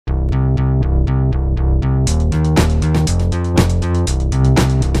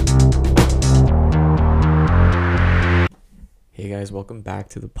welcome back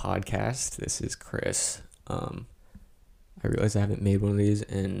to the podcast. This is Chris. I realize I haven't made one of these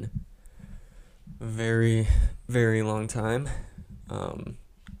in a very, very long time.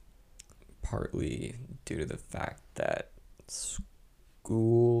 Partly due to the fact that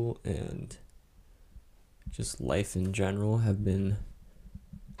school and just life in general have been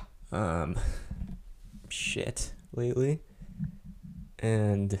shit lately,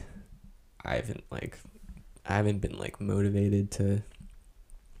 and I haven't been motivated to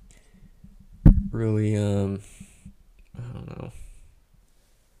really I don't know,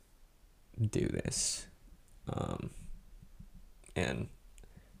 do this. And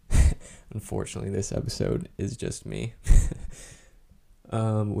unfortunately this episode is just me.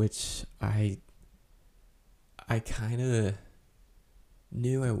 Which I kind of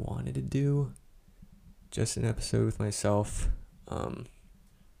knew I wanted to do, just an episode with myself. I don't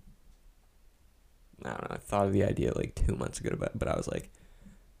know, I thought of the idea 2 months ago, but I was like,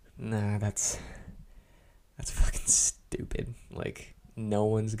 nah, that's fucking stupid. No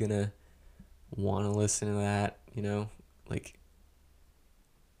one's gonna want to listen to that,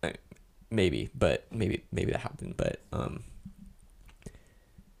 maybe that happened, but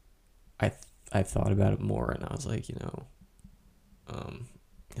I thought about it more, and I was like, I'm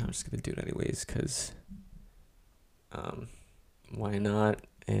just gonna do it anyways, because why not?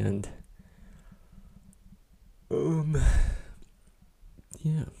 And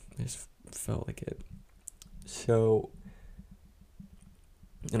yeah, I just felt like it. So,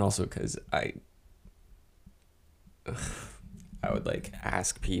 and also because I would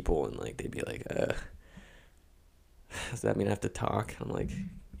ask people, and they'd be like, does that mean I have to talk? I'm like,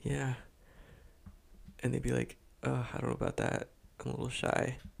 yeah. And they'd be like, I don't know about that, I'm a little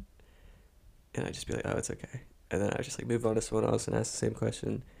shy. And I'd just be like, oh, it's okay. And then I'd just move on to someone else and ask the same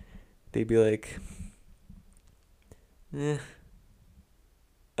question. They'd be like, I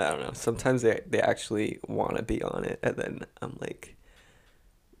don't know. Sometimes they actually want to be on it, and then I'm like,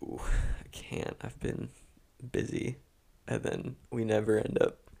 ooh, I can't. I've been busy. And then we never end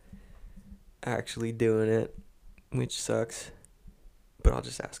up actually doing it, which sucks. But I'll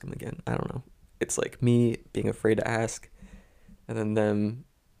just ask them again. I don't know. It's like me being afraid to ask, and then them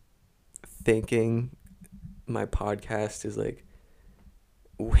thinking my podcast is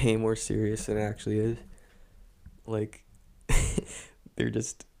way more serious than it actually is. They're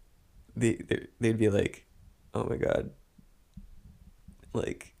just they'd be like, oh my god,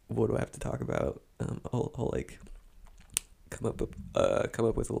 what do I have to talk about? I'll come up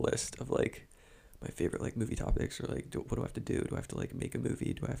with a list of my favorite my movie topics, or what do I have to do? Do I have to make a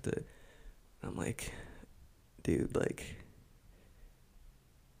movie? Do I have to? And I'm like, dude,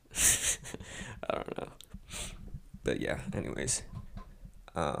 I don't know. But yeah, anyways,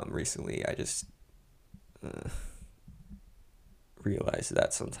 recently I just realized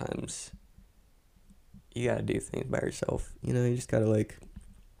that sometimes you gotta do things by yourself. You just gotta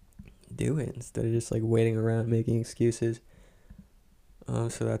do it instead of just waiting around making excuses.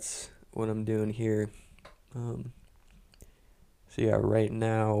 So that's what I'm doing here. So yeah, right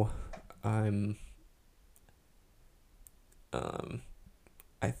now I'm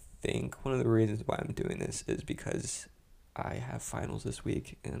I think one of the reasons why I'm doing this is because I have finals this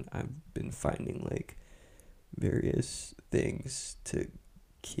week, and I've been finding various things to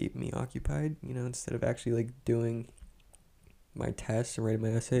keep me occupied, instead of actually doing my tests and writing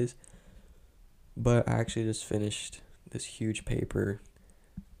my essays. But I actually just finished this huge paper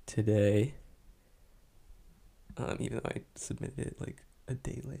today, even though I submitted it a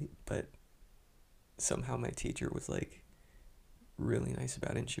day late. But somehow my teacher was really nice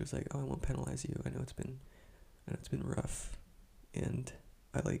about it, and she was like, oh, I won't penalize you. I know it's been rough, and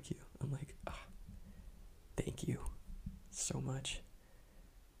I like you. I'm like, thank you so much.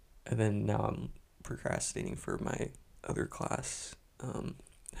 And then now I'm procrastinating for my other class.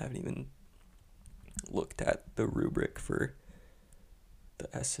 Haven't even looked at the rubric for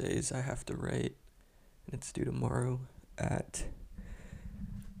the essays I have to write, and it's due tomorrow at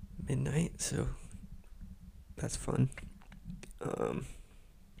midnight, so that's fun.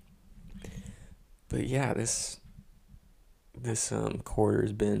 But yeah, this quarter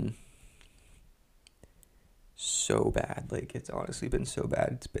has been so bad. It's honestly been so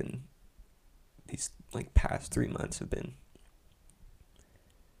bad. It's been these past 3 months have been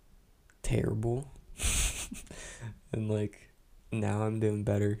terrible. And now I'm doing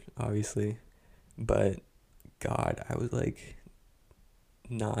better, obviously, but God, I was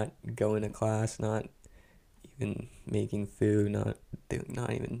not going to class, not even making food, not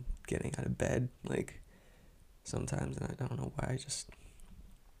even getting out of bed sometimes, and I don't know why.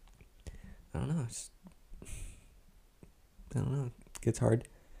 I don't know. gets hard.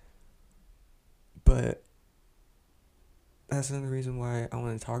 But that's another reason why I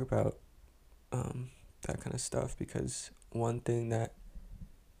want to talk about that kind of stuff, because one thing that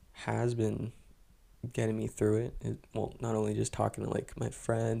has been getting me through it is, well, not only just talking to like my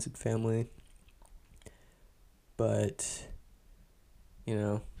friends and family, but you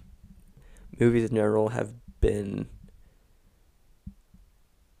know, movies in general have been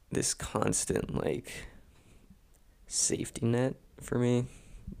this constant like safety net for me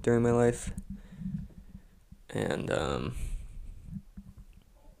during my life. And they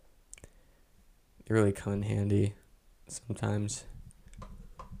really come in handy sometimes.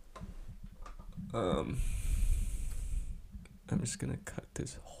 I'm just gonna cut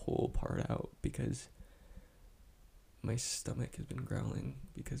this whole part out because my stomach has been growling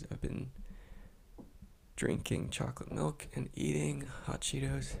because I've been drinking chocolate milk and eating hot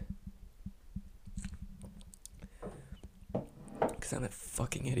Cheetos. Because I'm a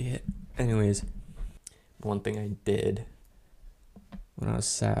fucking idiot. Anyways, one thing I did when I was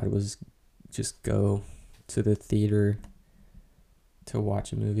sad was just go to the theater to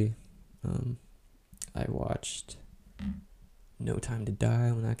watch a movie. I watched No Time to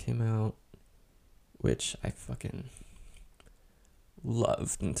Die when that came out, which I fucking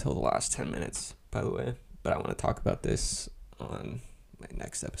loved until the last 10 minutes, by the way. But I want to talk about this on my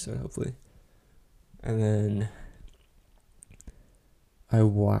next episode, hopefully. And then I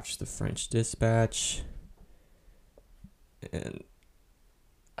watched The French Dispatch, and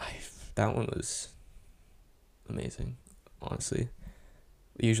that one was amazing, honestly.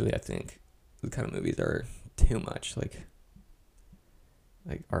 Usually I think the kind of movies are too much, like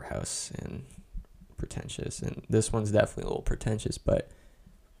art house and pretentious, and this one's definitely a little pretentious, but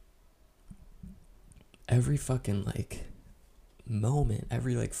every fucking like moment,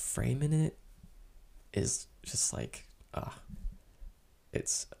 every like frame in it is just like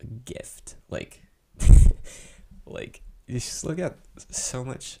it's a gift. Like like you just look at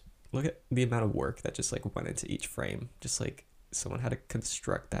the amount of work that just like went into each frame. Just like someone had to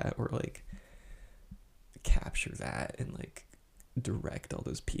construct that or like capture that and like direct all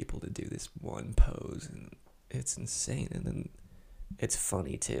those people to do this one pose, and it's insane. And then it's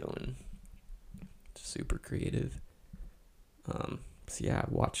funny too and super creative. So yeah, I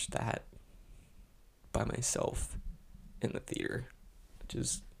watched that by myself in the theater, which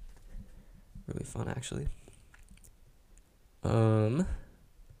is really fun actually. What am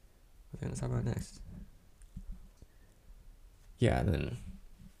I gonna talk about next? Yeah, then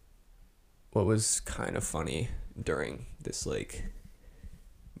what was kind of funny during this like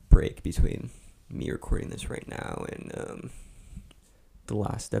break between me recording this right now and the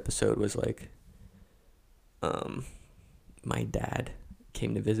last episode was like my dad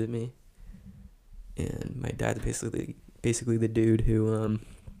came to visit me, and my dad's basically the dude who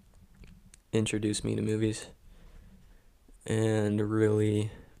introduced me to movies and really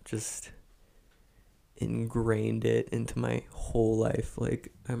just ingrained it into my whole life.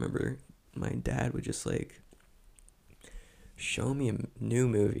 Like I remember my dad would just like show me a new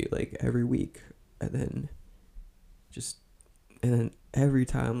movie like every week, and then every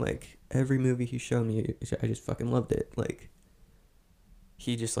time, like every movie he showed me, I just fucking loved it. Like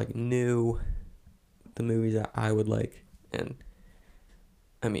he just like knew the movies that I would like, and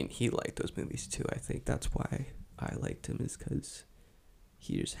I mean he liked those movies too. I think that's why I liked him, is because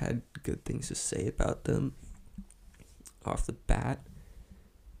he just had good things to say about them off the bat.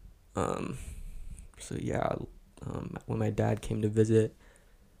 So yeah, when my dad came to visit,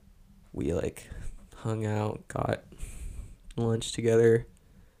 we like hung out, got lunch together.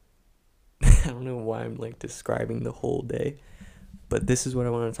 I don't know why I'm like describing the whole day, but this is what I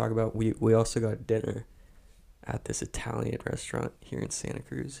want to talk about. We also got dinner at this Italian restaurant here in Santa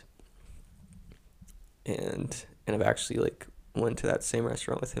Cruz, and I've actually like went to that same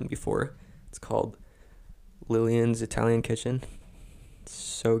restaurant with him before. It's called Lillian's Italian Kitchen. It's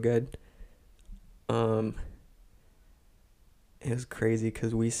so good. It was crazy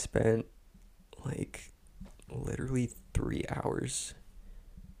because we spent like literally 3 hours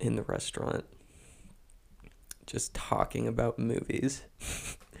in the restaurant just talking about movies.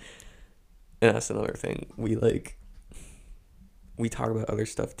 And that's another thing. We talk about other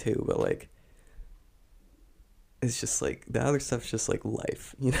stuff too, but like it's just like the other stuff's just like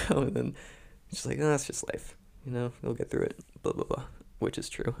life, you know? And then it's just like, oh, that's just life, you know? We'll get through it, blah, blah, blah, which is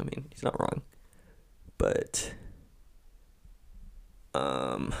true. I mean, he's not wrong. But,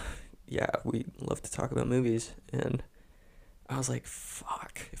 yeah, we love to talk about movies, and I was like,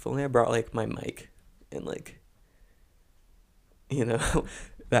 fuck, if only I brought, like, my mic, and, like, you know,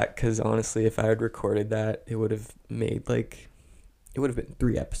 that, because honestly, if I had recorded that, it would have made, like, it would have been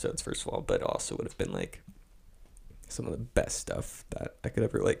 3 episodes, first of all, but it also would have been like some of the best stuff that I could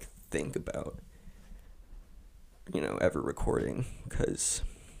ever like think about, ever recording, because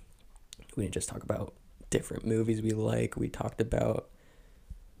we didn't just talk about different movies we like. We talked about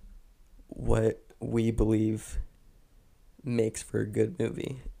what we believe makes for a good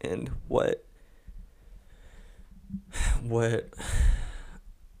movie and what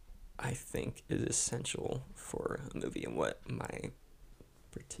I think is essential for a movie and what my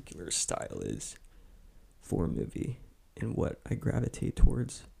particular style is for a movie and what I gravitate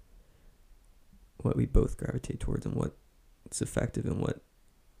towards, what we both gravitate towards, and what's effective and what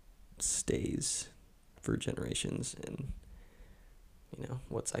stays for generations, and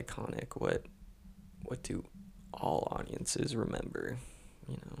what's iconic, what do all audiences remember,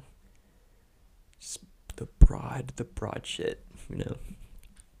 just the broad shit,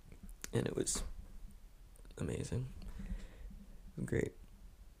 and it was amazing, great.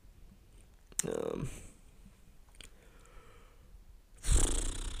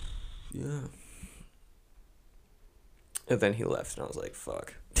 Yeah. And then he left, and I was like,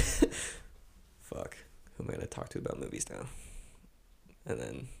 fuck. Fuck. Who am I going to talk to about movies now? And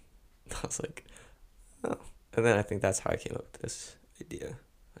then I was like, oh. And then I think that's how I came up with this idea.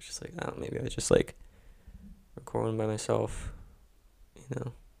 I was just like, oh, maybe I just like record one by myself,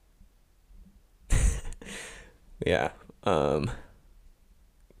 Yeah.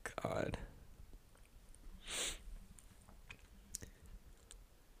 God.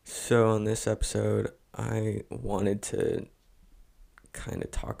 So on this episode, I wanted to kind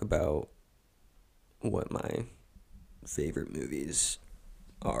of talk about what my favorite movies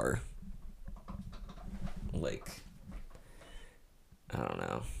are. Like, I don't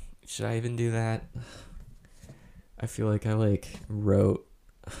know. Should I even do that? I feel like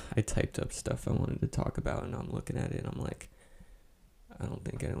I typed up stuff I wanted to talk about, and I'm looking at it and I'm like, I don't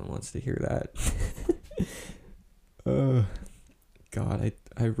think anyone wants to hear that. God,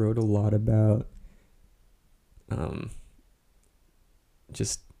 I wrote a lot about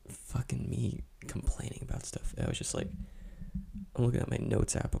just fucking me complaining about stuff. I was just like, I'm looking at my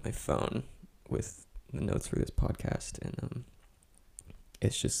notes app on my phone with the notes for this podcast, and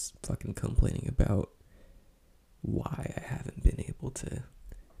it's just fucking complaining about why I haven't been able to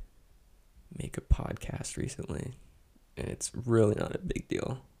make a podcast recently. And it's really not a big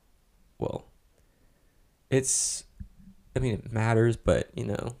deal. Well, it matters, but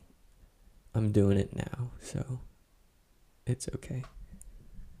I'm doing it now, so it's okay.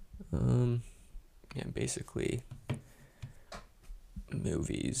 Yeah, basically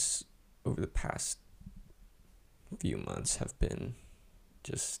movies over the past few months have been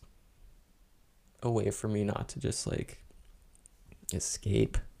just a way for me not to just like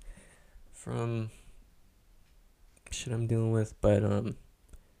escape from shit I'm dealing with, but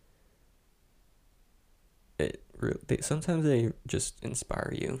sometimes they just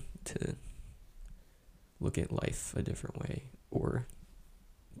inspire you to look at life a different way, or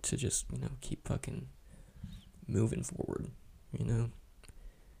to just keep fucking moving forward, and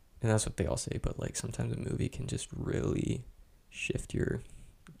that's what they all say. But like sometimes a movie can just really shift your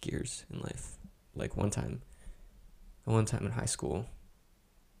gears in life. Like one time in high school,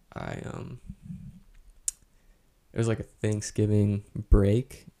 it was like a Thanksgiving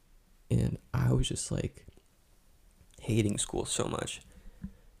break, and I was just like hating school so much.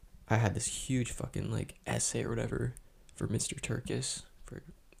 I had this huge fucking like essay or whatever for Mr. Turkis for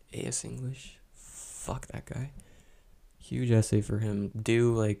AS English. Fuck that guy. Huge essay for him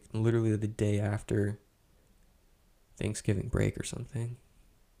due like literally the day after Thanksgiving break or something,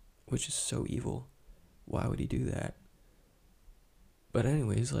 which is so evil. Why would he do that? But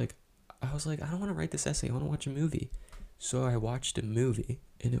anyways, like I was like, I don't want to write this essay, I want to watch a movie. So I watched a movie,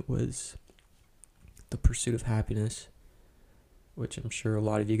 and it was The Pursuit of Happiness, which I'm sure a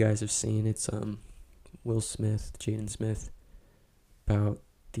lot of you guys have seen. It's Will Smith, Jaden Smith, about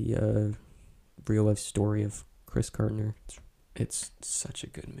the real life story of Chris Gardner. It's such a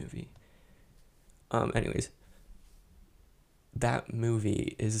good movie. Anyways, that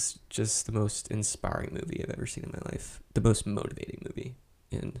movie is just the most inspiring movie I've ever seen in my life. The most motivating movie.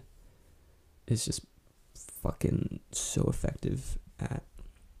 And it's just fucking so effective at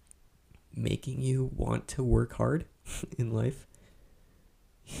making you want to work hard in life.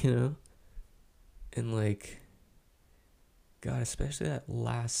 And like, God, especially that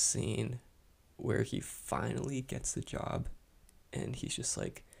last scene where he finally gets the job and he's just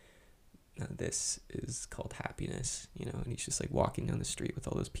like, now this is called happiness, and he's just like walking down the street with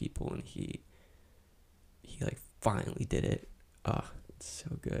all those people, and he like finally did it. It's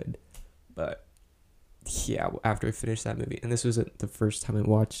so good. But yeah, after I finished that movie, and this wasn't the first time I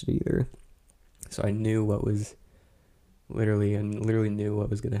watched it either, so I knew what was literally knew what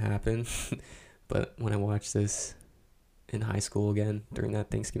was gonna happen. But when I watched this in high school again during that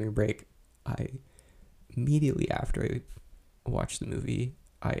Thanksgiving break, I immediately after I watched the movie,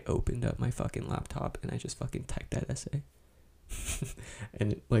 I opened up my fucking laptop and I just fucking typed that essay.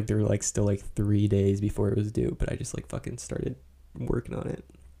 And like there were like still like 3 days before it was due, but I just like fucking started working on it.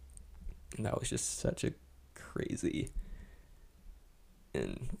 And that was just such a crazy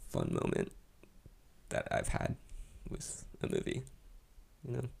and fun moment that I've had with a movie,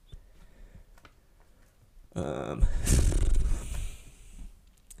 you know.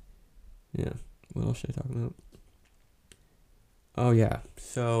 Yeah, what else should I talk about? Oh yeah,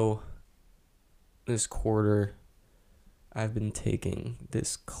 so this quarter I've been taking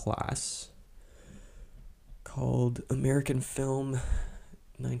this class called American Film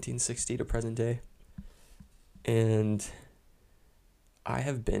 1960 to Present Day, and I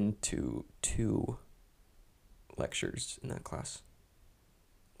have been to 2 lectures in that class,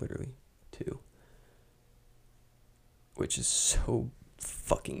 literally 2, which is so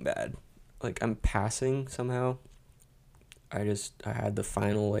fucking bad. Like, I'm passing somehow. I had the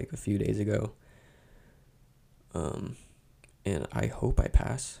final like a few days ago, and I hope I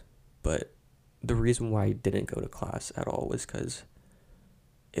pass, but the reason why I didn't go to class at all was because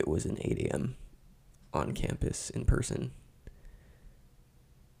it was an 8 a.m. on campus in person.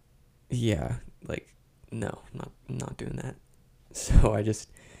 Yeah, like, no, I'm not doing that. So I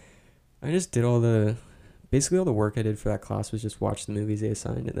just did basically all the work I did for that class was just watch the movies they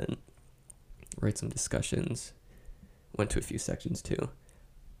assigned and then write some discussions. Went to a few sections too.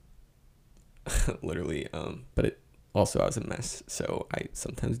 Literally, but it also I was a mess, so I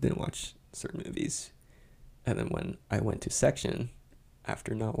sometimes didn't watch certain movies. And then when I went to section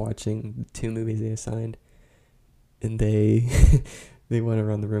after not watching the 2 movies they assigned, and they they went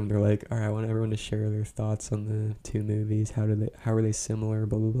around the room, they're like, all right, I want everyone to share their thoughts on the 2 movies. How are they similar,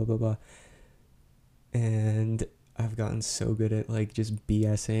 blah blah blah blah blah. And I've gotten so good at like just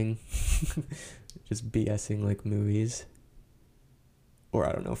BSing just BSing like movies. Or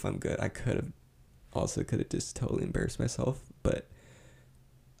I don't know if I'm good. I could have just totally embarrassed myself, but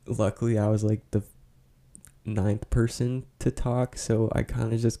luckily I was like the 9th person to talk, so I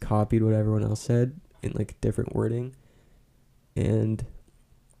kind of just copied what everyone else said in like different wording, and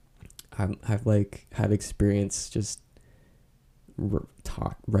I've like have experience just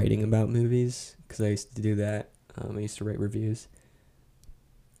writing about movies because I used to do that. I used to write reviews,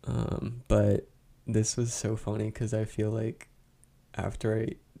 but this was so funny because I feel like after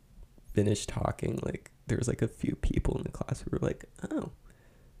I finished talking, like there was like a few people in the class who were like, oh,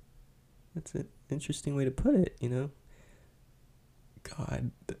 that's an interesting way to put it, you know?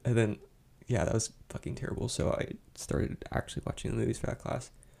 God. And then, yeah, that was fucking terrible. So I started actually watching the movies for that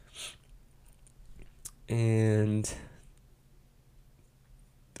class. And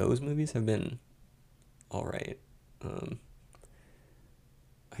those movies have been alright.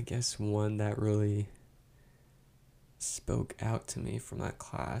 I guess one that really spoke out to me from that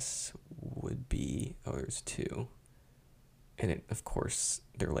class would be, there's 2. And of course,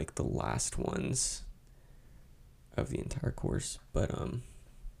 they're like the last ones of the entire course. But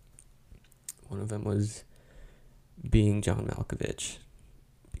one of them was being John Malkovich,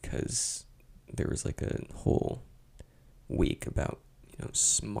 because there was like a whole week about,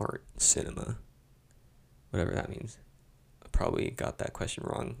 smart cinema, whatever that means. I probably got that question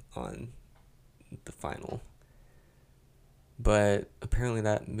wrong on the final. But apparently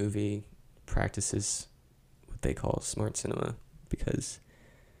that movie practices what they call smart cinema, because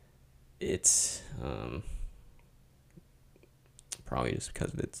it's probably just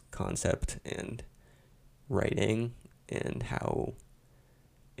because of its concept and writing and how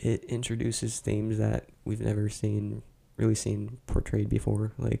it introduces themes that we've never really seen portrayed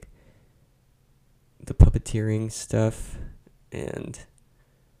before, like the puppeteering stuff and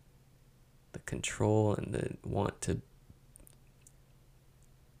the control and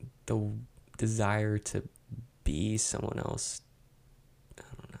the desire to be someone else. I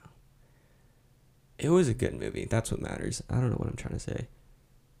don't know. It was a good movie. That's what matters. I don't know what I'm trying to say,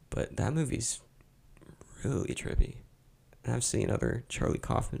 but that movie's really trippy. And I've seen other Charlie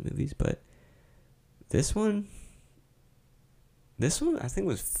Kaufman movies, but this one I think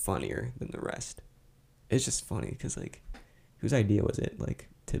was funnier than the rest. It's just funny because, like, whose idea was it? Like,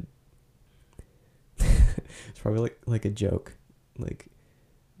 to it's probably like a joke, like,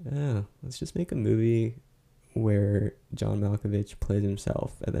 oh, let's just make a movie where John Malkovich plays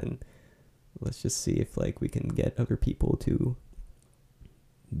himself, and then let's just see if like we can get other people to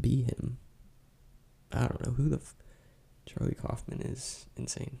be him. I don't know who Charlie Kaufman is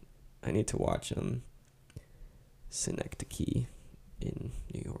insane. I need to watch Synecdoche in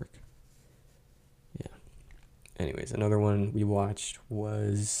New York. Yeah. Anyways, another one we watched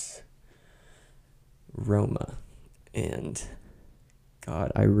was Roma, and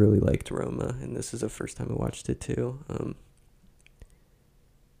God, I really liked Roma, and this is the first time I watched it too.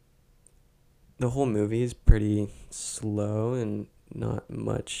 The whole movie is pretty slow and not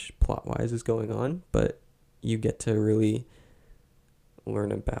much plot-wise is going on, but you get to really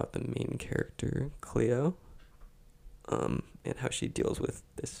learn about the main character, Cleo, and how she deals with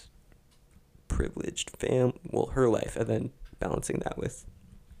this privileged her life, and then balancing that with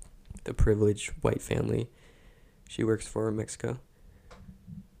the privileged white family she works for in Mexico.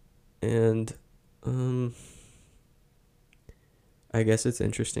 And I guess it's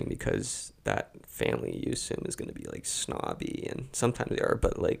interesting because that family you assume is going to be like snobby, and sometimes they are,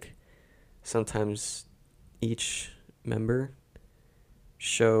 but like sometimes each member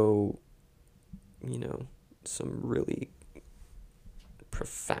show, some really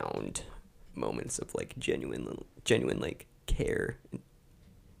profound moments of like genuine like care,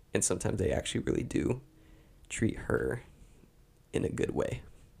 and sometimes they actually really do treat her in a good way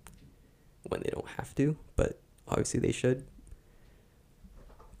when they don't have to, but obviously they should.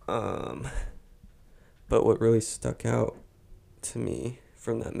 But what really stuck out to me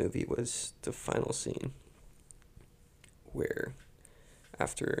from that movie was the final scene where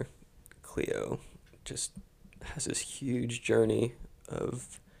after Cleo just has this huge journey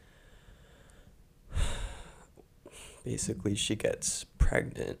of basically she gets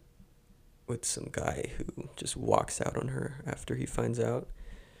pregnant with some guy who just walks out on her after he finds out,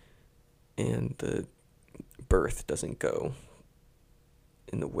 and the birth doesn't go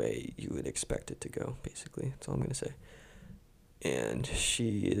in the way you would expect it to go, basically. That's all I'm going to say. And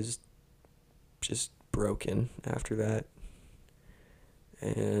she is just broken after that.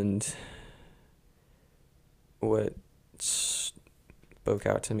 And what spoke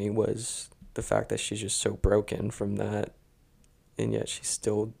out to me was the fact that she's just so broken from that, and yet she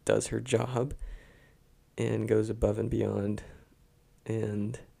still does her job and goes above and beyond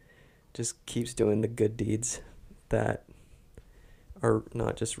and just keeps doing the good deeds that are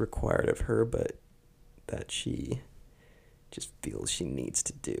not just required of her, but that she just feels she needs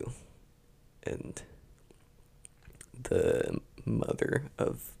to do. And the mother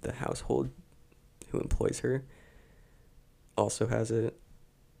of the household who employs her also has a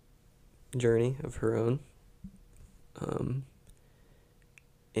journey of her own.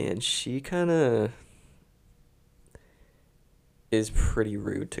 And she kind of is pretty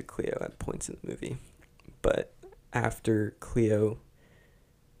rude to Cleo at points in the movie. But after Cleo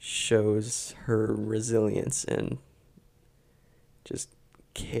shows her resilience and just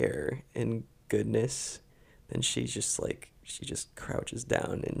care and goodness, then she just crouches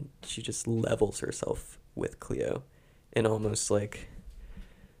down and she just levels herself with Cleo and almost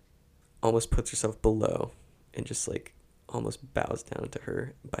puts herself below and just like almost bows down to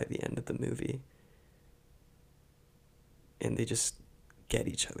her by the end of the movie. And they just get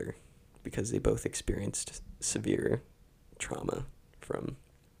each other because they both experienced severe trauma from,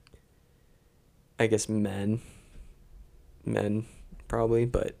 I guess, men probably,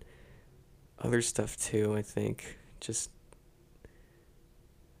 but other stuff too, I think. Just,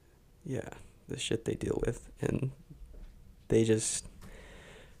 yeah, the shit they deal with. And they just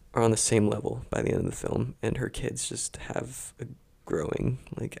are on the same level by the end of the film, and her kids just have a growing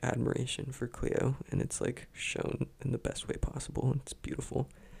like admiration for Cleo, and it's like shown in the best way possible, and it's beautiful.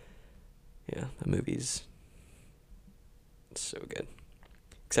 Yeah, that movie's so good.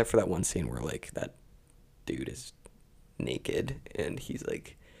 Except for that one scene where like that dude is naked and he's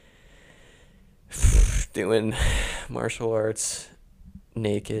like doing martial arts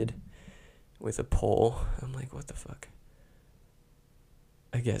naked with a pole. I'm like, what the fuck?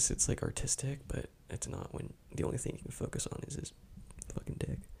 I guess it's like artistic, but it's not when the only thing you can focus on is his fucking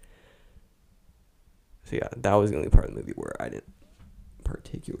dick. So yeah, that was the only part of the movie where I didn't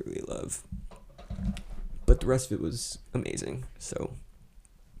particularly love. But the rest of it was amazing. So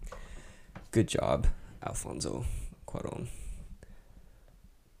good job, Alfonso Cuarón.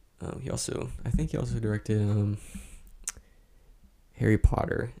 I think he also directed Harry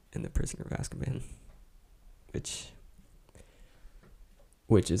Potter and the Prisoner of Azkaban, which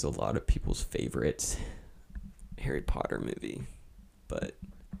is a lot of people's favorite Harry Potter movie, but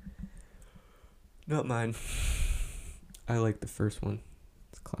not mine. I like the first one.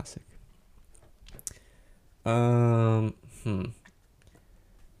 It's a classic. I'm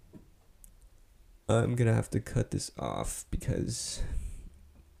gonna have to cut this off because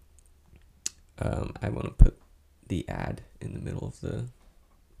I want to put the ad in the middle of the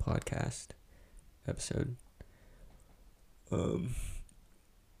podcast episode.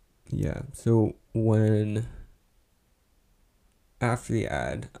 Yeah, so after the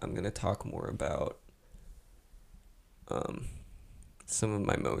ad, I'm going to talk more about some of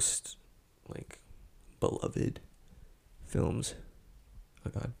my most, like, beloved films.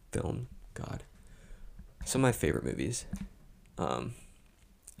 Oh God, some of my favorite movies.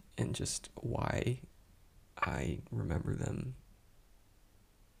 And just why I remember them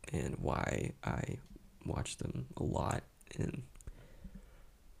and why I watch them a lot and,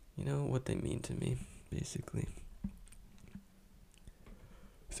 what they mean to me, basically.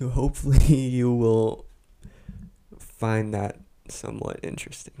 So hopefully you will find that somewhat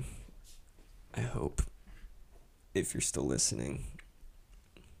interesting. I hope. If you're still listening.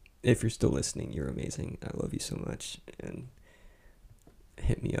 If you're still listening, you're amazing. I love you so much. And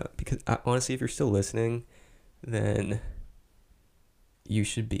hit me up. Because honestly, if you're still listening, then you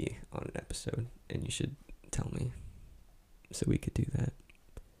should be on an episode. And you should tell me. So we could do that.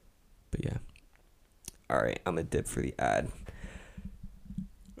 But yeah. Alright, I'm a dip for the ad.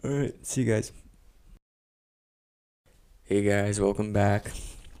 Alright, see you guys. Hey guys, welcome back.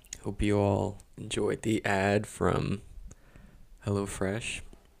 Hope you all enjoyed the ad from HelloFresh.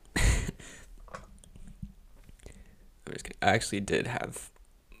 I actually did have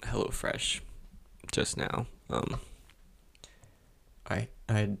HelloFresh just now. I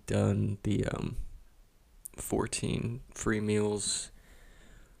had done the 14 free meals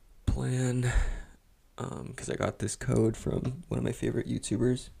plan because I got this code from one of my favorite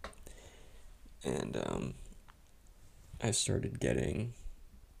YouTubers, and I started getting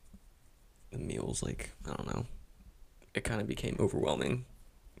the meals, like, I don't know, it kind of became overwhelming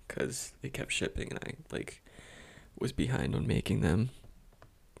because they kept shipping and I, like, was behind on making them.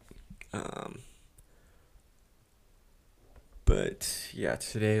 But yeah,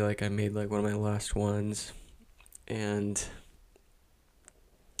 today, like, I made, like, one of my last ones, and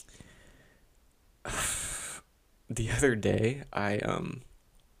the other day I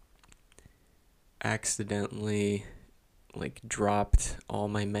accidentally, like, dropped all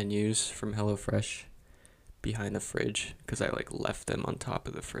my menus from HelloFresh behind the fridge because I, like, left them on top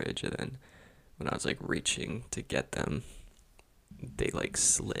of the fridge, and then when I was, like, reaching to get them, they, like,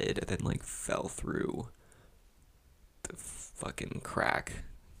 slid and then, like, fell through the fucking crack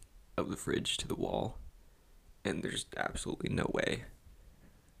of the fridge to the wall, and there's absolutely no way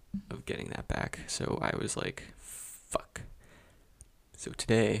of getting that back. So I was like, fuck. So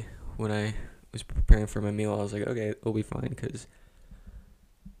today, when I was preparing for my meal, I was like, okay, it'll be fine because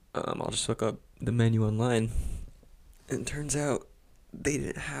I'll just look up the menu online. And it turns out they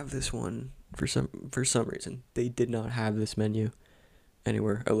didn't have this one for some reason. They did not have this menu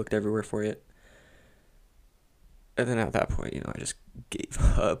anywhere. I looked everywhere for it. And then at that point, I just gave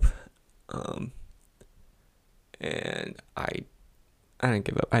up. And I didn't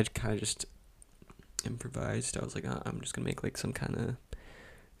give up. I kind of just improvised. I was like, I'm just gonna make, like, some kind of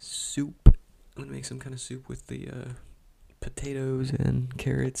soup. I'm gonna make some kind of soup with the potatoes and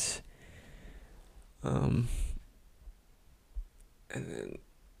carrots. And then,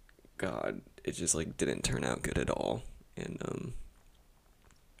 God, it just, like, didn't turn out good at all. And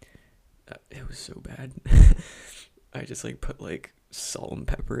it was so bad. I just, like, put, like, salt and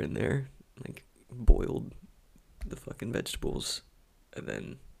pepper in there, like, boiled the fucking vegetables, and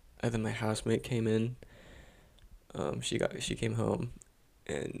then my housemate came in. She came home,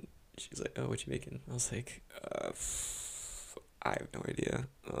 and she's like, "Oh, what you making?" I was like, I have no idea.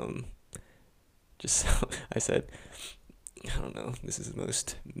 Just I said, I don't know. This is the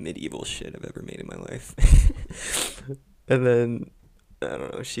most medieval shit I've ever made in my life. And then I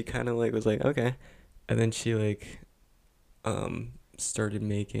don't know. She kind of, like, was like, okay, and then she, like, started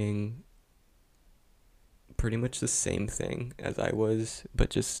making pretty much the same thing as I was, but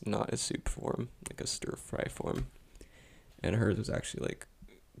just not a soup form, like a stir fry form. And hers was actually, like,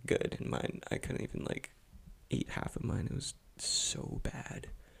 good, and mine, I couldn't even, like, eat half of mine. It was so bad.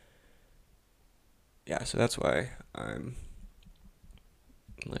 Yeah, so that's why I'm,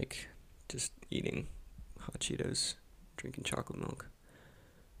 like, just eating hot Cheetos, drinking chocolate milk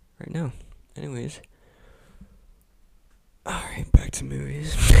right now. Anyways. Alright, back to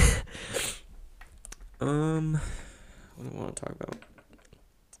movies. What do I want to talk about?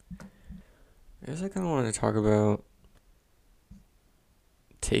 I guess I kind of wanted to talk about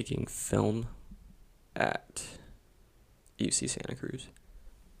taking film at UC Santa Cruz,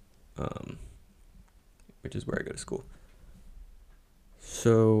 which is where I go to school.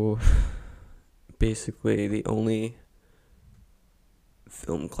 So basically the only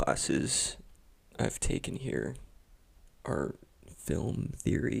film classes I've taken here are film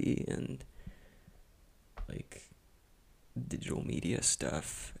theory and like digital media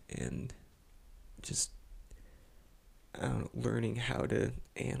stuff and just I don't know, learning how to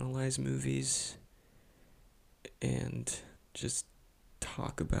analyze movies and just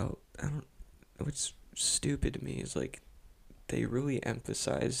talk about I don't what's stupid to me is like they really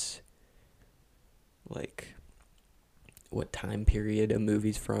emphasize like what time period a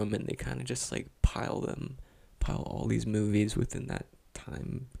movie's from, and they kind of just like pile all these movies within that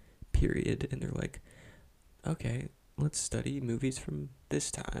time period, and they're like, okay, let's study movies from this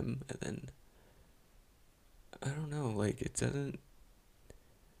time, and then I don't know, like it doesn't.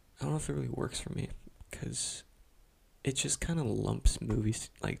 I don't know if it really works for me, because it just kind of lumps movies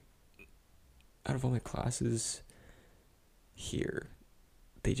like out of all my classes here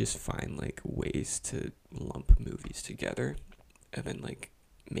they just find like ways to lump movies together and then like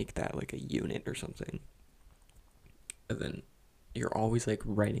make that like a unit or something. And then you're always like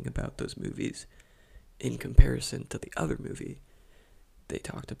writing about those movies in comparison to the other movie they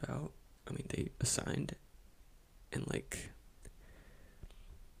talked about. I mean, they assigned. And like,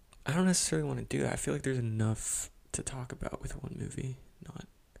 I don't necessarily want to do that. I feel like there's enough to talk about with one movie. Not,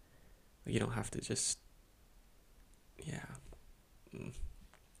 like, you don't have to just, yeah.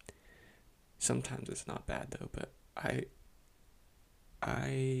 Sometimes it's not bad though, but I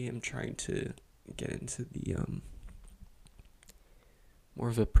am trying to get into the more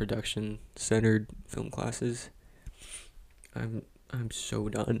of a production centered film classes. I'm so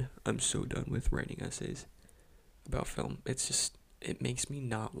done. I'm so done with writing essays about film. It's just it makes me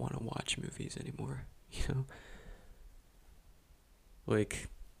not want to watch movies anymore, you know? Like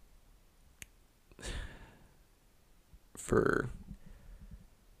for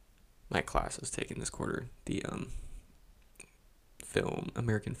my class I was taking this quarter, the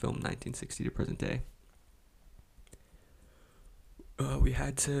American film 1960 to present day. We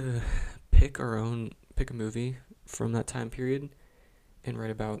had to pick a movie from that time period and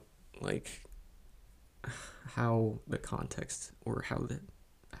write about like how the context or how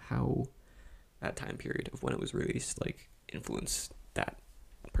that time period of when it was released like influenced that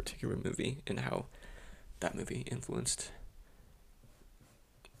particular movie and how that movie influenced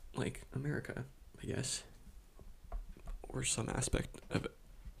like America, I guess, or some aspect of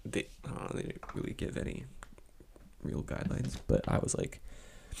it. I don't know, they didn't really give any real guidelines, but I was like,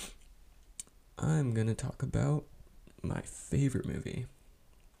 I'm gonna talk about my favorite movie,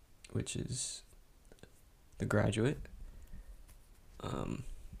 which is The Graduate.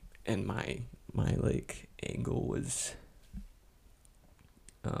 And my like angle was,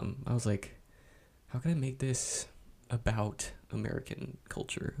 I was like, how can I make this about American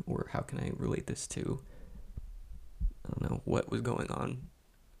culture, or how can I relate this to, I don't know, what was going on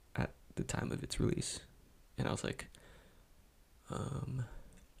at the time of its release. And I was like, I'm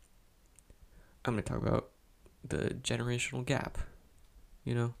going to talk about the generational gap,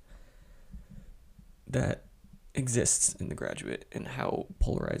 you know, that exists in The Graduate, and how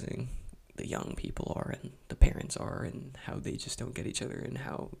polarizing the young people are and the parents are, and how they just don't get each other, and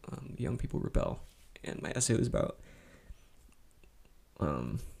how young people rebel. And my essay was about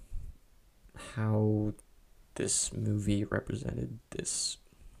how this movie represented this,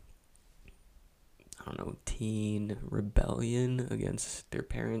 I don't know, teen rebellion against their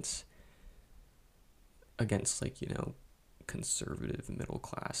parents, against like, you know, conservative middle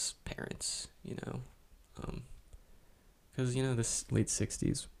class parents, you know, because, you know, this late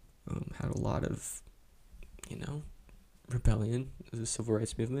 60s had a lot of, you know, rebellion, the civil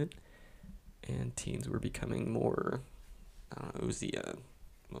rights movement, and teens were becoming more, I don't know, it was the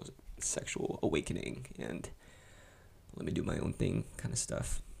what was it, sexual awakening and let me do my own thing kind of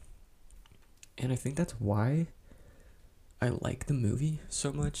stuff. And I think that's why I like the movie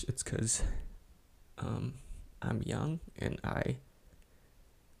so much. It's because I'm young and I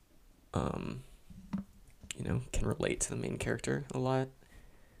you know, can relate to the main character a lot,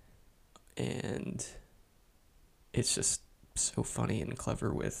 and it's just so funny and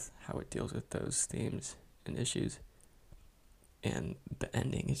clever with how it deals with those themes and issues. And the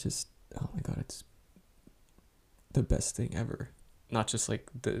ending is just, oh my god, it's the best thing ever. Not just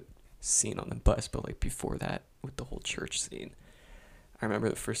like the scene on the bus, but like before that with the whole church scene. I remember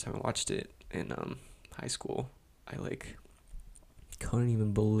the first time I watched it in high school, I like couldn't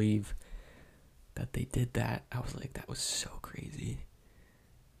even believe that they did that. I was like, that was so crazy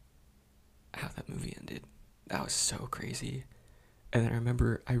how that movie ended. That was so crazy. And then I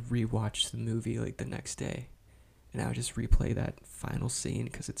remember I rewatched the movie like the next day, and I would just replay that final scene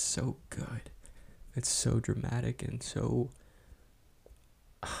because it's so good. It's so dramatic and so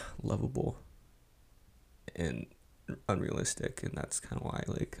lovable. and unrealistic, and that's kind of why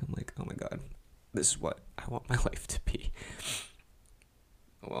like I'm like, oh my god, this is what I want my life to be.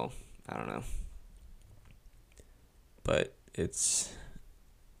 Well, I don't know, but it's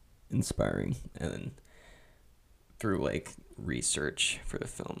inspiring. And through like research for the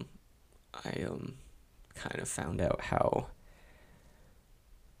film, I kind of found out how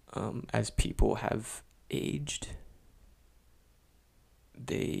as people have aged,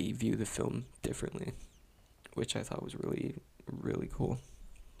 they view the film differently, which I thought was really, really cool.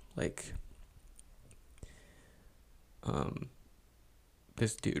 Like,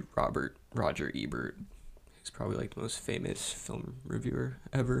 this dude, Roger Ebert, who's probably like the most famous film reviewer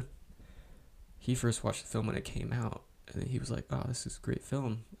ever, he first watched the film when it came out, and he was like, oh, this is a great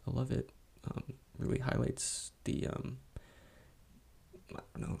film. I love it. Really highlights the, I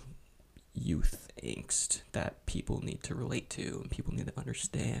don't know, youth angst that people need to relate to and people need to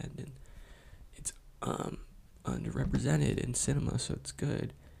understand, and it's underrepresented in cinema, so it's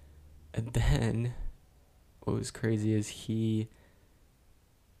good. And then what was crazy is he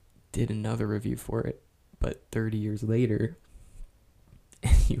did another review for it, but 30 years later,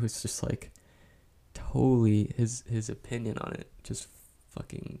 and he was just like totally his opinion on it just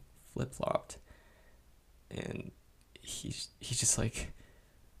fucking flip-flopped, and he's just like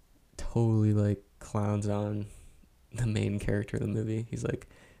totally like clowns on the main character of the movie. He's like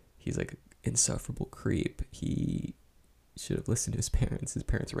an insufferable creep. He should have listened to his parents. His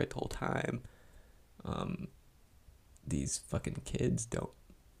parents were right the whole time. These fucking kids don't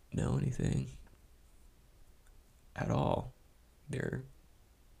know anything at all. They're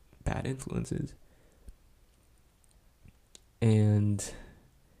bad influences. And,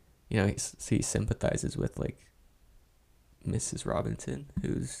 you know, he sympathizes with like Mrs. Robinson,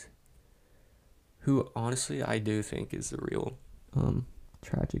 who honestly I do think is the real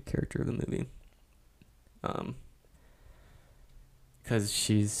tragic character of the movie. Because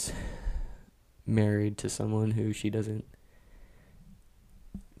she's married to someone who she doesn't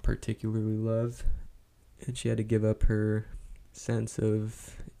particularly love, and she had to give up her sense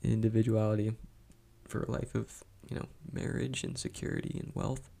of individuality for a life of, you know, marriage and security and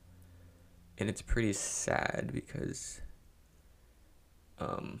wealth. And it's pretty sad because I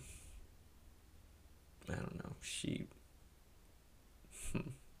don't know, she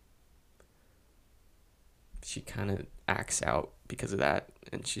kind of acts out because of that,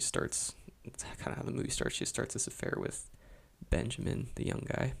 and she starts, it's kind of how the movie starts, she starts this affair with Benjamin, the young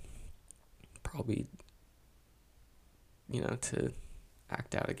guy, probably, you know, to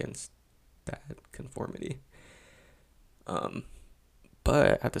act out against that conformity.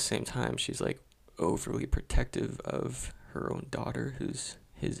 But at the same time, she's like overly protective of her own daughter, who's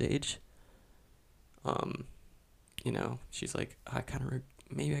his age. You know, she's like, I kind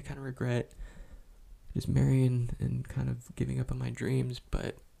of regret just marrying and kind of giving up on my dreams,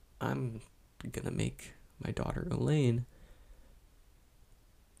 but I'm gonna make my daughter Elaine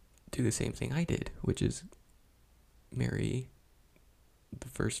do the same thing I did, which is marry the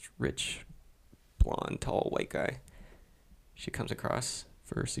first rich, blonde, tall, white guy she comes across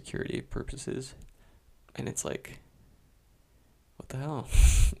for security purposes. And it's like, what the hell?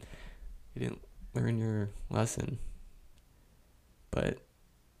 You didn't learn your lesson. But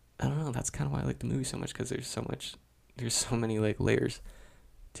I don't know, that's kind of why I like the movie so much, because there's so many like layers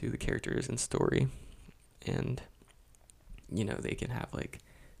to the characters and story. And, you know, they can have like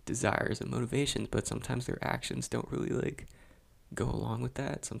desires and motivations, but sometimes their actions don't really like go along with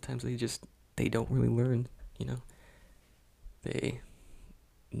that. Sometimes they don't really learn, you know. They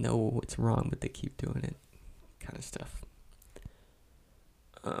know it's wrong, but they keep doing it, kind of stuff.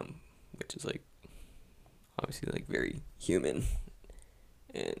 Which is like obviously like very human,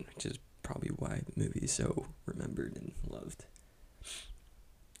 and which is probably why the movie is so remembered and loved.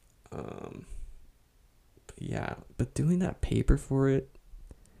 But yeah, but doing that paper for it,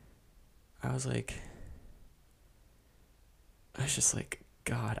 I was just like,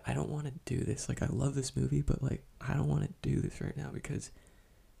 God, I don't want to do this. Like, I love this movie, but like, I don't want to do this right now because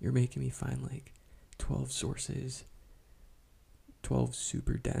you're making me find like 12 sources, 12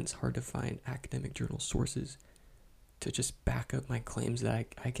 super dense, hard to find academic journal sources to just back up my claims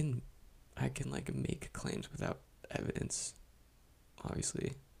that I can like make claims without evidence,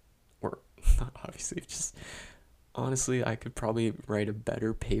 obviously, or not obviously, just honestly, I could probably write a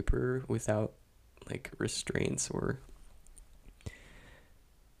better paper without like restraints or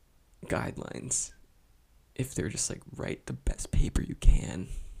guidelines. If they're just like, write the best paper you can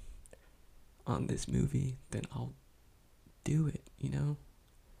on this movie, then I'll do it, you know?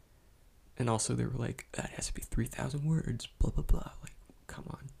 And also they were like, that has to be 3,000 words, blah, blah, blah. Like, come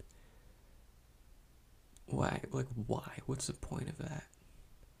on. why? Like, why? What's the point of that?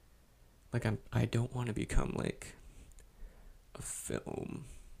 Like, I don't want to become like a film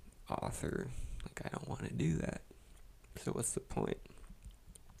author. Like, I don't want to do that. So what's the point?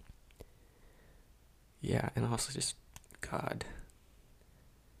 Yeah, and also just, God,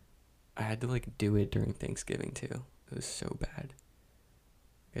 I had to like do it during Thanksgiving too. It was so bad.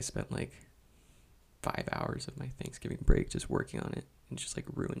 I spent like 5 hours of my Thanksgiving break just working on it, and just like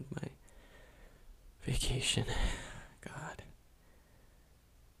ruined my vacation. God.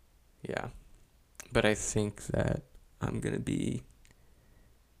 Yeah. But I think that I'm going to be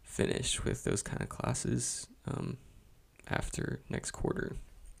finished with those kind of classes after next quarter.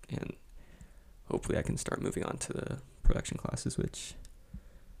 And hopefully I can start moving on to the production classes, which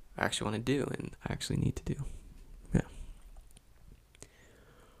I actually want to do and I actually need to do. Yeah.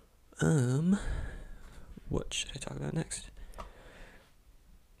 What should I talk about next?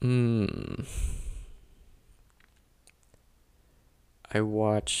 There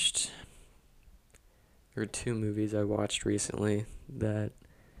were two movies I watched recently that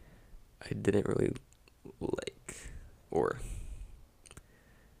I didn't really like.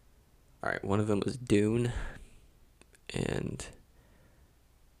 Alright, one of them was Dune, and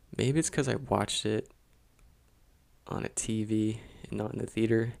maybe it's because I watched it on a TV and not in the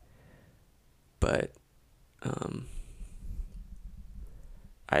theater, but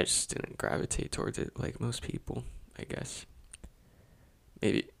I just didn't gravitate towards it like most people, I guess.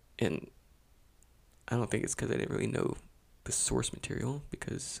 Maybe, and I don't think it's because I didn't really know the source material,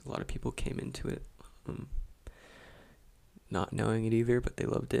 because a lot of people came into it not knowing it either, but they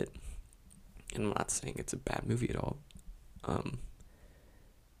loved it. And I'm not saying it's a bad movie at all.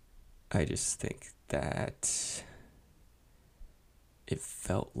 I just think that it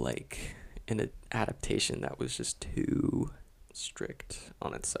felt like an adaptation that was just too strict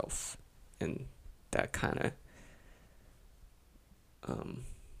on itself, and that kind of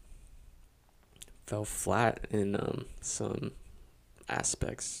fell flat in some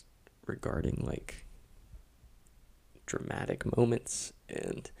aspects regarding like dramatic moments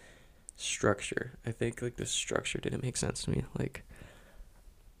and structure. I think like the structure didn't make sense to me. Like,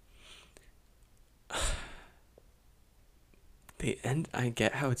 the end, I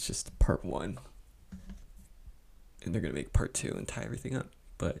get how it's just part one and they're gonna make part two and tie everything up,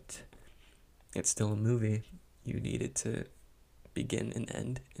 but it's still a movie. You need it to begin and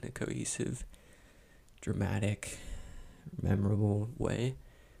end in a cohesive, dramatic, memorable way,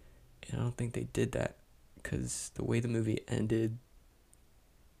 and I don't think they did that, because the way the movie ended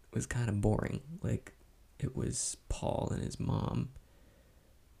was kind of boring. Like, it was Paul and his mom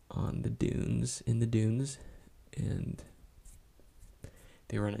on the dunes, and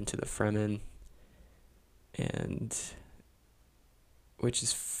they run into the Fremen, and which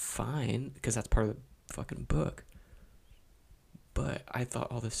is fine because that's part of the fucking book. But I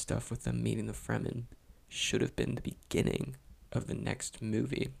thought all this stuff with them meeting the Fremen should have been the beginning of the next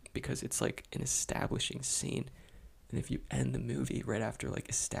movie, because it's like an establishing scene. And if you end the movie right after like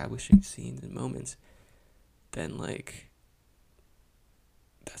establishing scenes and moments, then like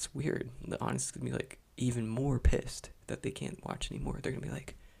that's weird. The audience is gonna be like even more pissed that they can't watch anymore. They're gonna be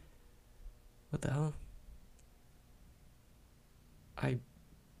like, what the hell? I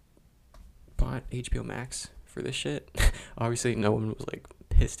bought HBO Max for this shit. Obviously no one was like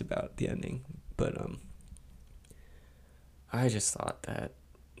pissed about the ending, but I just thought that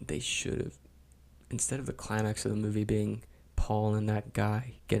they should have, instead of the climax of the movie being Paul and that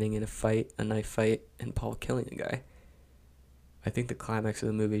guy getting in a knife fight, and Paul killing the guy, I think the climax of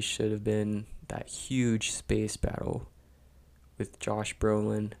the movie should have been that huge space battle with Josh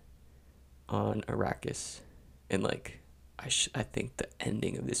Brolin on Arrakis. And like, I think the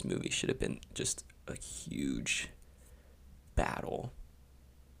ending of this movie should have been just a huge battle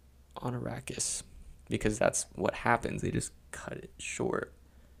on Arrakis, because that's what happens. They just cut it short,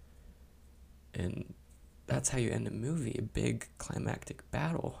 and that's how you end a movie, a big climactic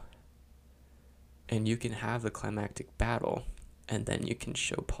battle. And you can have the climactic battle, and then you can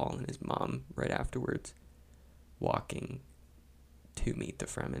show Paul and his mom right afterwards walking to meet the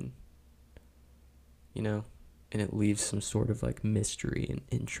Fremen, you know? And it leaves some sort of like mystery and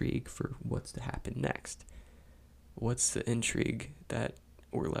intrigue for what's to happen next. What's the intrigue that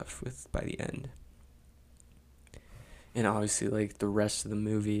we're left with by the end? And obviously, like, the rest of the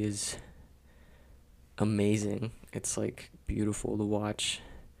movie is amazing. It's like beautiful to watch.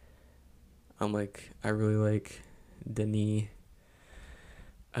 I really like Denis.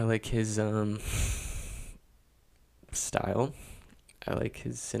 I like his style. I like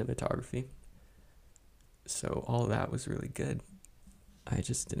his cinematography. So all of that was really good. I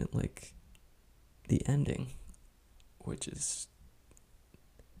just didn't like the ending, which is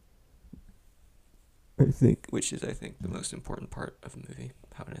I think the most important part of the movie,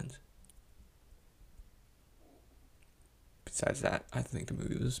 how it ends. Besides that, I think the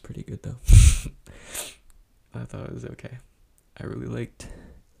movie was pretty good though. I thought it was okay. I really liked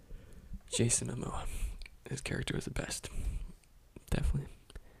Jason Momoa. His character was the best. Definitely.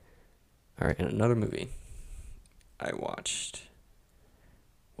 Alright, and another movie I watched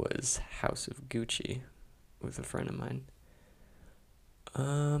was House of Gucci with a friend of mine.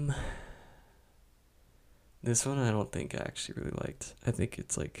 This one I don't think I actually really liked. I think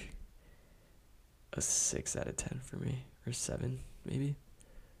it's like a 6 out of 10 for me, or 7 maybe.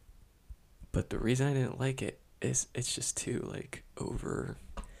 But the reason I didn't like it is it's just too like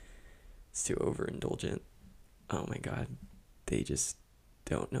it's too overindulgent. Oh my god, they just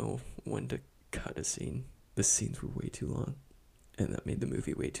don't know when to cut a scene. The scenes were way too long, and that made the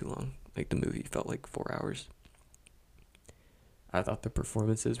movie way too long. Like the movie felt like 4 hours. I thought the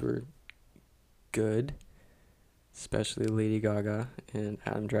performances were good, especially Lady Gaga and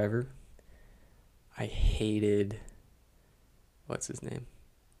Adam Driver. I hated, what's his name?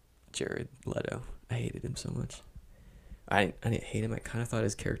 Jared Leto. I hated him so much. I didn't hate him. I kind of thought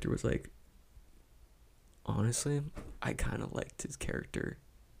his character was like, honestly, I kind of liked his character,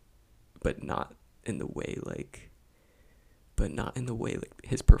 but not in the way like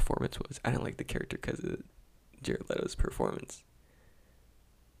his performance was. I didn't like the character because of Jared Leto's performance.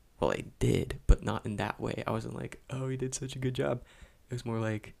 Well, I did, but not in that way. I wasn't like, oh, he did such a good job. It was more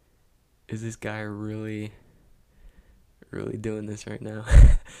like, is this guy really doing this right now?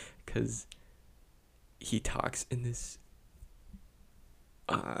 Because he talks in this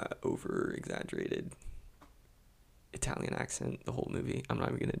over exaggerated Italian accent the whole movie. I'm not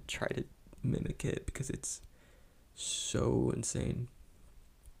even gonna try to mimic it because it's so insane,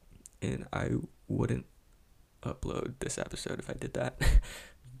 and I wouldn't upload this episode if I did that.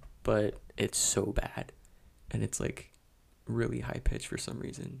 But it's so bad, and it's like really high pitched for some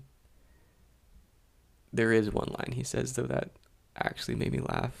reason. There is one line he says though that actually made me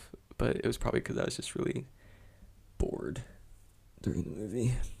laugh, but it was probably because I was just really bored during the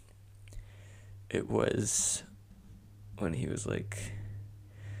movie. It was when he was like,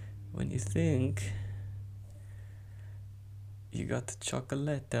 when you think you got the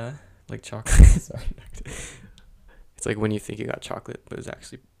chocolate, like chocolate. Sorry. It's like when you think you got chocolate, but it's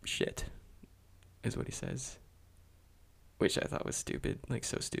actually shit, is what he says. Which I thought was stupid, like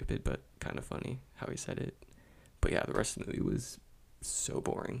so stupid, but kind of funny how he said it. But yeah, the rest of the movie was so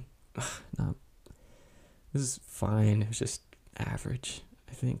boring. No, it was fine. It was just average.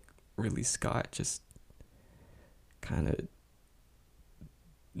 I think Ridley Scott just kind of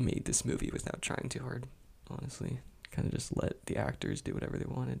made this movie without trying too hard, honestly. Kind of just let the actors do whatever they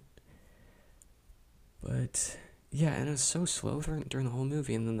wanted. But yeah, and it was so slow during the whole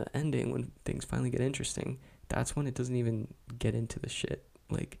movie, and then the ending, when things finally get interesting, that's when it doesn't even get into the shit.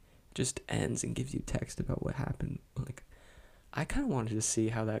 Like, just ends and gives you text about what happened. Like, I kind of wanted to see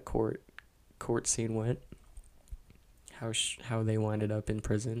how that court scene went, how they winded up in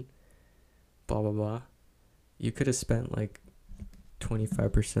prison, blah blah blah. You could have spent like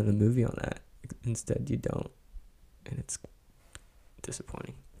 25% of the movie on that. Instead, you don't, and it's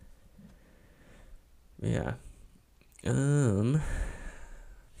disappointing. Yeah. What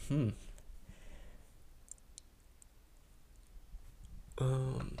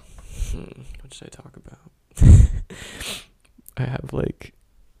should I talk about? I have like,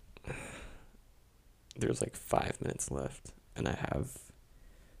 there's like 5 minutes left, and I have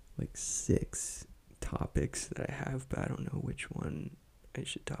like 6 topics that I have, but I don't know which one I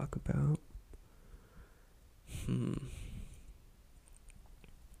should talk about.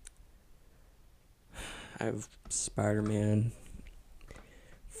 I have Spider-Man,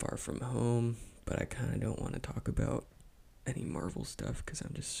 Far From Home, but I kind of don't want to talk about any Marvel stuff because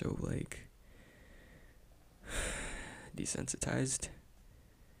I'm just so like desensitized.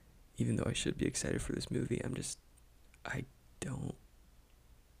 Even though I should be excited for this movie, I don't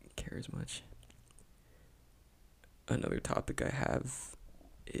care as much. Another topic I have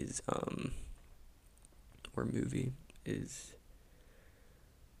is or movie is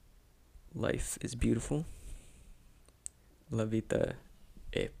Life is Beautiful. La Vita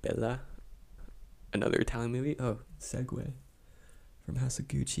è Bella. Another Italian movie. Oh, segue from House of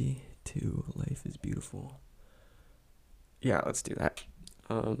Gucci to Life is Beautiful. Yeah, let's do that.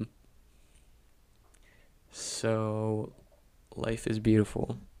 So Life is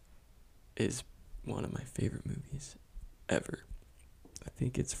Beautiful is one of my favorite movies ever. I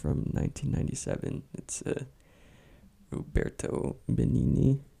think it's from 1997. It's Roberto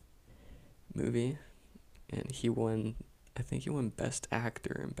Benigni movie, and he won. I think he won Best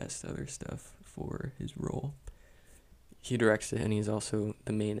Actor and Best Other Stuff for his role. He directs it, and he's also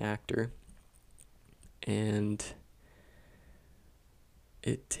the main actor. And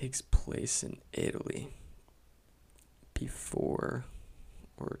it takes place in Italy before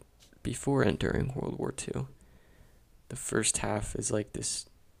and during World War II. The first half is like this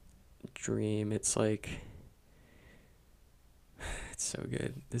dream. It's like, it's so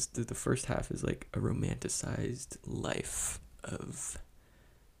good. The first half is like a romanticized life of,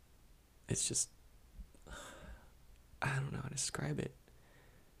 it's just, I don't know how to describe it.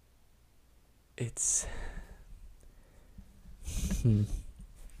 It's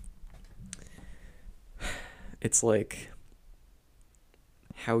it's like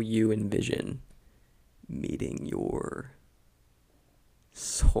how you envision meeting your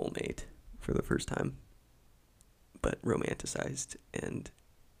soulmate for the first time, but romanticized and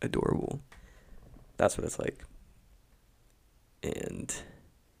adorable. That's what it's like. And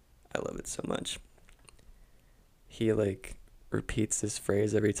I love it so much. He like repeats this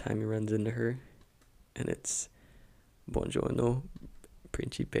phrase every time he runs into her, and it's "Buongiorno,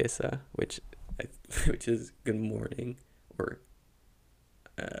 principessa," which is good morning, or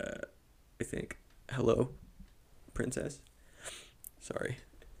I think hello, princess. Sorry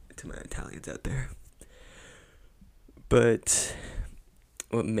to my Italians out there. But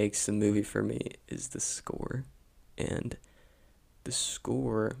what makes the movie for me is the score, and the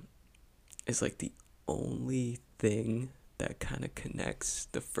score is like the only thing that kind of connects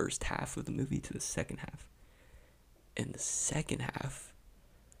the first half of the movie to the second half. And the second half,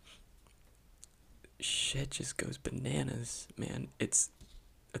 shit just goes bananas, man. It's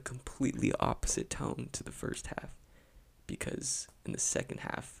a completely opposite tone to the first half, because in the second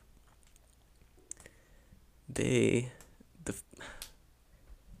half,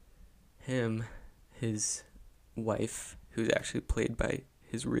 his wife, who's actually played by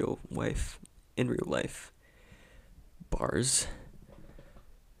his real wife in real life, Bars,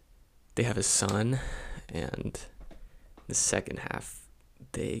 they have a son, and the second half,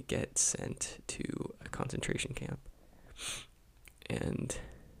 they get sent to a concentration camp. And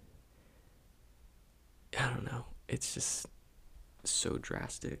I don't know, it's just so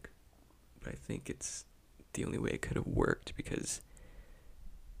drastic, but I think it's the only way it could have worked, because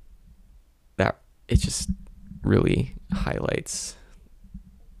that it just really highlights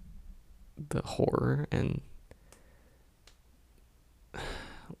the horror and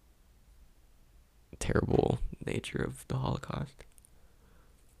terrible nature of the Holocaust.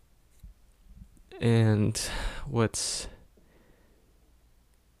 And what's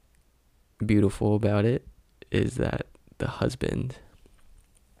beautiful about it is that the husband,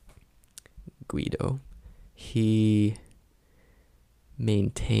 Guido, he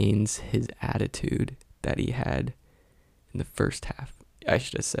maintains his attitude that he had in the first half. I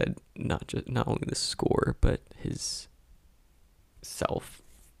should have said not only the score, but his self.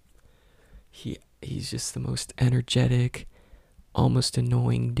 He's just the most energetic, almost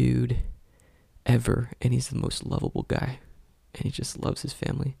annoying dude ever, and he's the most lovable guy, and he just loves his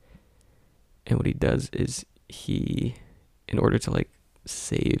family. And what he does is in order to like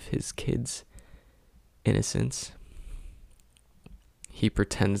save his kids' innocence, he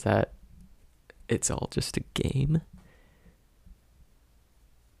pretends that it's all just a game.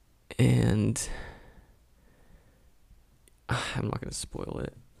 And I'm not going to spoil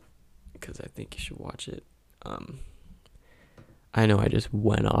it, because I think you should watch it. I know I just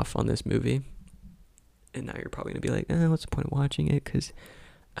went off on this movie, and now you're probably going to be like, what's the point of watching it? Because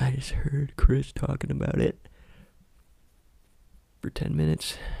I just heard Chris talking about it for 10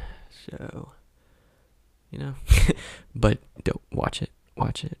 minutes. So, but don't watch it.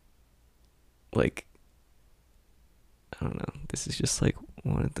 Watch it. Like, I don't know. This is just like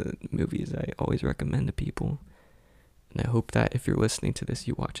one of the movies I always recommend to people. And I hope that if you're listening to this,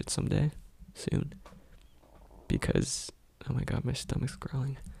 you watch it someday, soon. Because, oh my god, my stomach's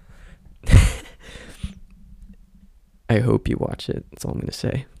growling. I hope you watch it. That's all I'm going to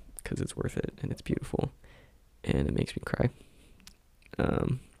say. Because it's worth it, and it's beautiful. And it makes me cry.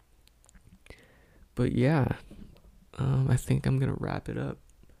 But yeah, I think I'm going to wrap it up,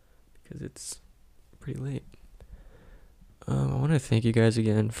 because it's pretty late. I want to thank you guys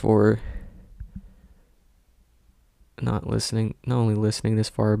again for not only listening this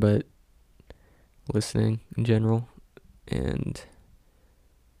far, but listening in general. And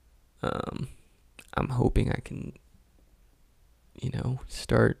I'm hoping I can,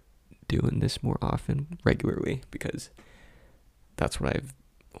 start doing this more often, regularly, because that's what I've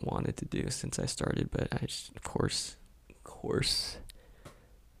wanted to do since I started. But I just, of course,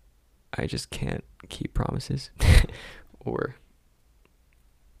 I just can't keep promises. Or,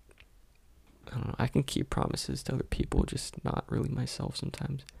 I don't know, I can keep promises to other people, just not really myself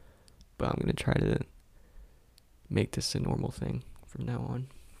sometimes. But I'm going to try to make this a normal thing from now on.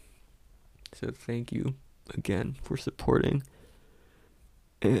 So thank you again for supporting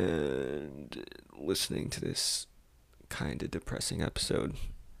and listening to this kind of depressing episode,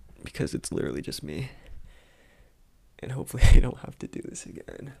 because it's literally just me. And hopefully I don't have to do this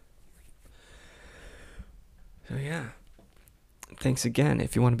again. So yeah. Thanks again.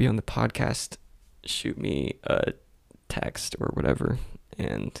 If you want to be on the podcast, shoot me a text or whatever,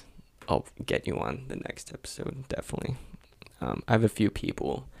 and I'll get you on the next episode, definitely. I have a few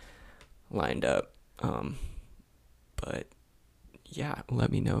people lined up, but yeah,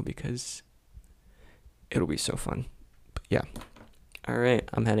 let me know, because it'll be so fun. But yeah. All right,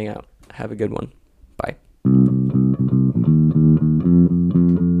 I'm heading out. Have a good one. Bye.